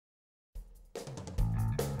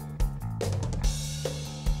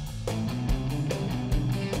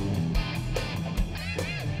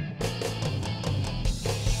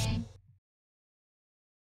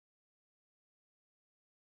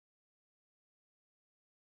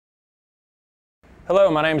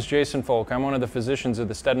Hello, my name is Jason Folk. I'm one of the physicians at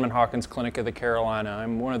the Steadman Hawkins Clinic of the Carolina.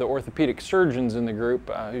 I'm one of the orthopedic surgeons in the group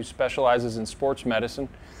who specializes in sports medicine,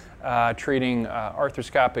 treating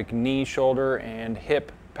arthroscopic knee, shoulder, and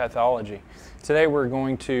hip pathology. Today we're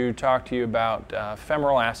going to talk to you about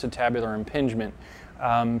femoral acetabular impingement.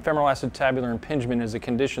 Femoral acetabular impingement is a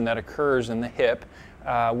condition that occurs in the hip,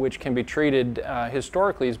 which can be treated,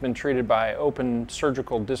 historically has been treated by open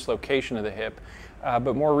surgical dislocation of the hip.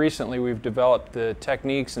 But more recently, we've developed the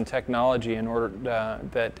techniques and technology in order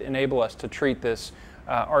that enable us to treat this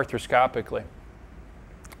arthroscopically.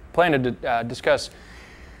 Plan to discuss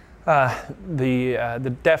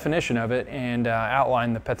the definition of it and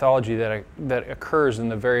outline the pathology that occurs in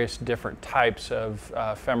the various different types of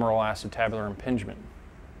femoral acetabular impingement.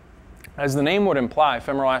 As the name would imply,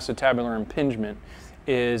 femoral acetabular impingement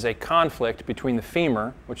is a conflict between the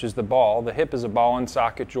femur, which is the ball. The hip is a ball and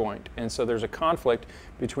socket joint, and so there's a conflict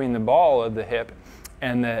between the ball of the hip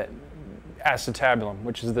and the acetabulum,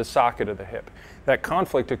 which is the socket of the hip. That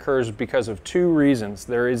conflict occurs because of two reasons.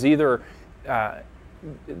 There is either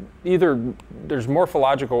there's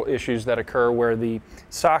morphological issues that occur where the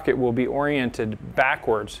socket will be oriented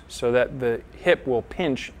backwards so that the hip will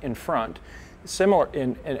pinch in front.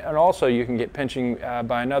 And also you can get pinching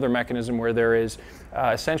by another mechanism where there is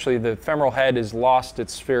essentially the femoral head has lost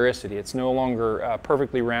its sphericity. It's no longer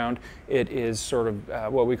perfectly round. It is sort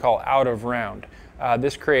of what we call out of round.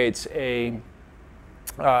 This creates a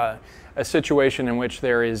situation in which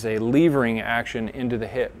there is a levering action into the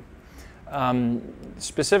hip.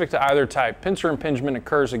 Specific to either type, pincer impingement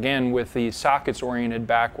occurs again with the sockets oriented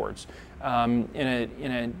backwards.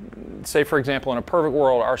 Say for example, in a perfect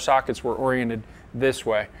world, our sockets were oriented this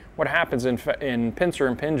way. What happens in pincer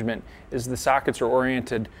impingement is the sockets are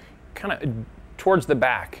oriented kind of towards the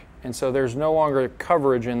back, and so there's no longer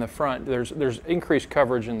coverage in the front. There's increased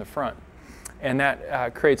coverage in the front, and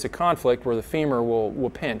that creates a conflict where the femur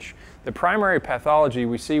will pinch. The primary pathology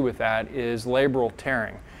we see with that is labral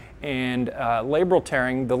tearing. And labral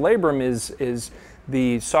tearing, the labrum is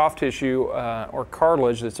the soft tissue or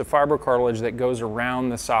cartilage. It's a fibrocartilage that goes around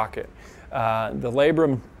the socket. The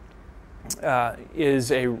labrum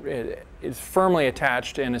is firmly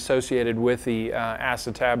attached and associated with the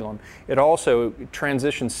acetabulum. It also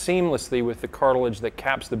transitions seamlessly with the cartilage that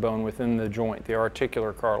caps the bone within the joint, the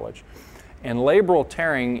articular cartilage. And labral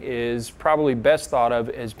tearing is probably best thought of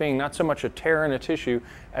as being not so much a tear in a tissue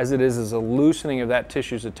as it is as a loosening of that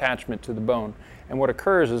tissue's attachment to the bone. And what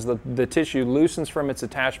occurs is the tissue loosens from its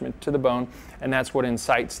attachment to the bone, and that's what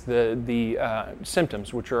incites the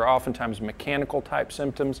symptoms, which are oftentimes mechanical type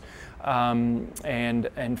symptoms and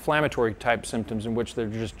inflammatory type symptoms in which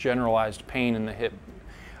there's just generalized pain in the hip.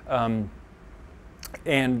 And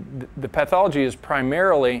the pathology is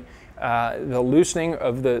primarily the loosening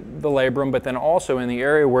of the labrum, but then also in the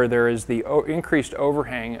area where there is the increased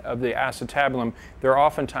overhang of the acetabulum, there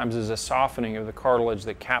oftentimes is a softening of the cartilage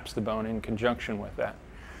that caps the bone in conjunction with that.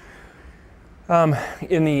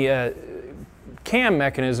 In the CAM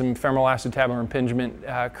mechanism, femoral acetabular impingement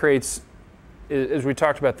creates, as we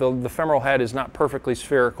talked about, the femoral head is not perfectly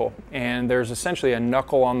spherical, and there's essentially a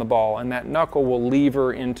knuckle on the ball, and that knuckle will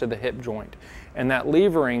lever into the hip joint. And that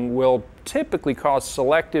levering will typically cause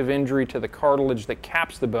selective injury to the cartilage that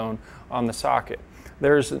caps the bone on the socket.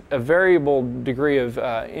 There's a variable degree of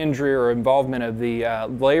injury or involvement of the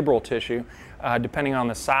labral tissue depending on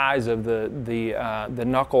the size of the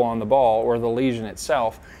knuckle on the ball or the lesion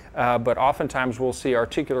itself. But oftentimes we'll see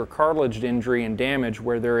articular cartilage injury and damage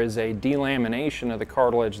where there is a delamination of the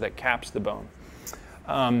cartilage that caps the bone.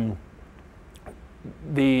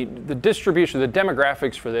 The distribution, the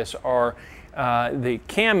demographics for this are the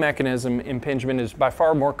CAM mechanism impingement is by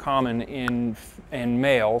far more common in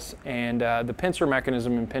males, and the pincer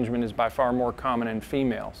mechanism impingement is by far more common in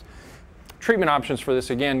females. Treatment options for this,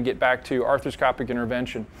 again, get back to arthroscopic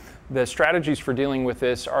intervention. The strategies for dealing with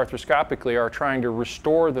this arthroscopically are trying to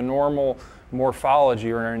restore the normal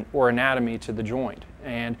morphology or anatomy to the joint.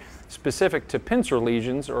 And specific to pincer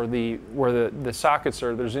lesions, or where the sockets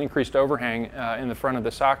are, there's increased overhang in the front of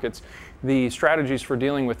the sockets, the strategies for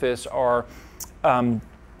dealing with this are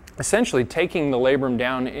essentially taking the labrum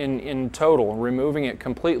down in total, removing it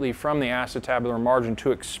completely from the acetabular margin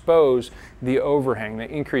to expose the overhang, the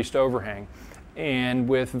increased overhang. And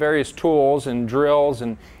with various tools and drills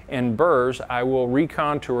and burrs, I will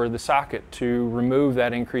recontour the socket to remove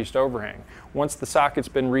that increased overhang. Once the socket's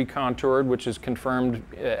been recontoured, which is confirmed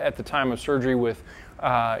at the time of surgery with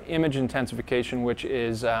image intensification, which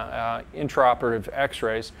is intraoperative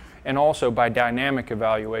x-rays, and also by dynamic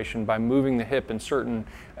evaluation, by moving the hip in certain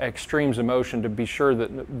extremes of motion to be sure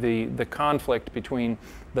that the conflict between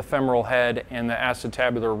the femoral head and the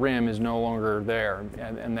acetabular rim is no longer there,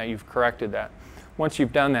 and that you've corrected that. Once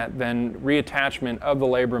you've done that, then reattachment of the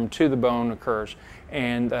labrum to the bone occurs.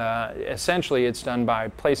 And essentially it's done by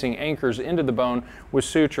placing anchors into the bone with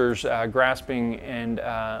sutures, grasping and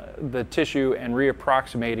the tissue and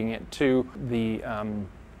reapproximating it to the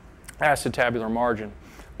acetabular margin.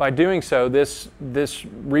 By doing so, this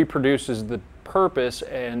reproduces the purpose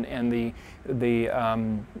and the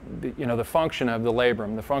function of the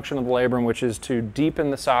labrum. The function of the labrum, which is to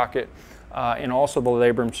deepen the socket, and also the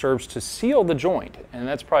labrum serves to seal the joint, and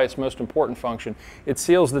that's probably its most important function. It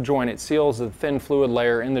seals the joint. It seals the thin fluid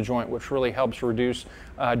layer in the joint, which really helps reduce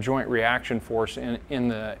joint reaction force in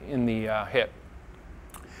the hip.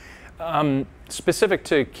 Specific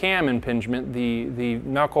to cam impingement, the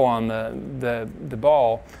knuckle on the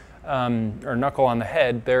ball, or knuckle on the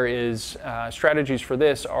head, there is strategies for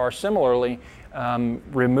this are similarly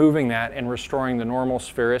removing that and restoring the normal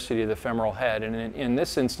sphericity of the femoral head. And in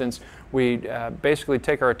this instance, we basically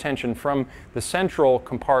take our attention from the central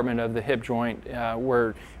compartment of the hip joint,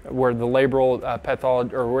 where the labral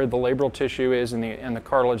pathology, or where the labral tissue is, and the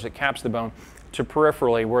cartilage that caps the bone, to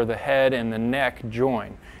peripherally, where the head and the neck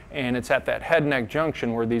join. And it's at that head-neck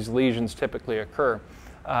junction where these lesions typically occur.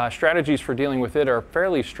 Strategies for dealing with it are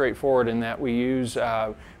fairly straightforward in that we use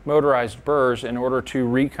motorized burrs in order to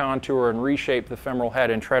recontour and reshape the femoral head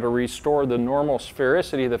and try to restore the normal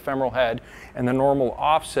sphericity of the femoral head and the normal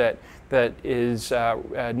offset that is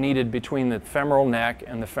needed between the femoral neck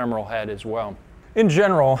and the femoral head as well. In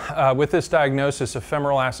general, with this diagnosis of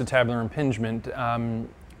femoral acetabular impingement,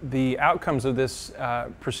 the outcomes of this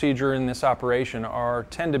procedure in this operation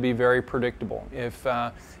tend to be very predictable.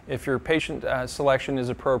 If your patient selection is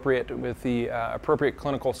appropriate with the appropriate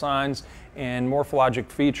clinical signs and morphologic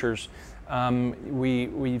features,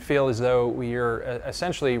 we feel as though we are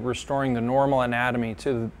essentially restoring the normal anatomy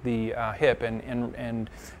to the hip, and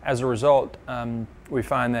as a result, we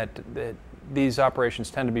find that these operations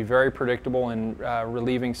tend to be very predictable in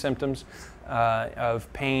relieving symptoms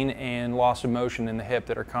of pain and loss of motion in the hip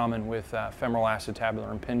that are common with femoral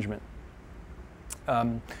acetabular impingement.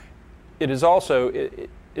 It is also,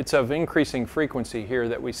 it's of increasing frequency here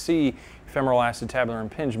that we see femoral acetabular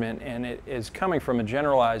impingement, and it is coming from a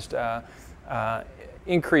generalized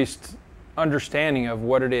increased understanding of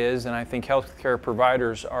what it is, and I think healthcare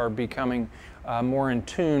providers are becoming more in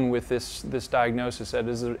tune with this diagnosis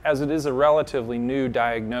as it is a relatively new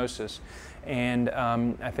diagnosis. And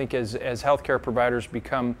I think as healthcare providers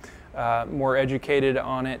become more educated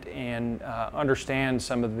on it and understand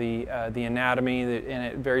some of the anatomy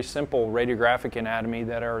and very simple radiographic anatomy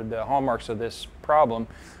that are the hallmarks of this problem,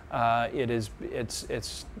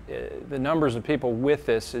 the numbers of people with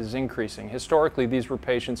this is increasing. Historically, these were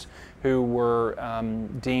patients who were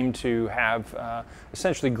deemed to have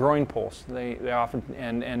essentially groin pulls. They often,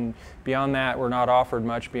 and beyond that, were not offered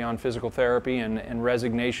much beyond physical therapy and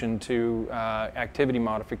resignation to activity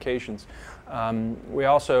modifications. We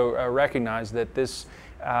also recognize that this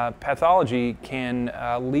pathology can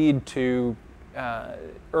lead to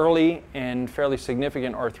early and fairly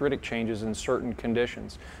significant arthritic changes in certain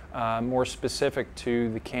conditions, more specific to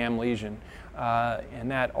the cam lesion. And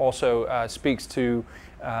that also speaks to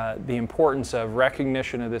the importance of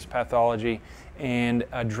recognition of this pathology and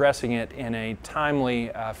addressing it in a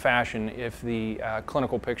timely fashion if the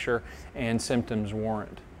clinical picture and symptoms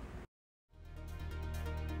warrant.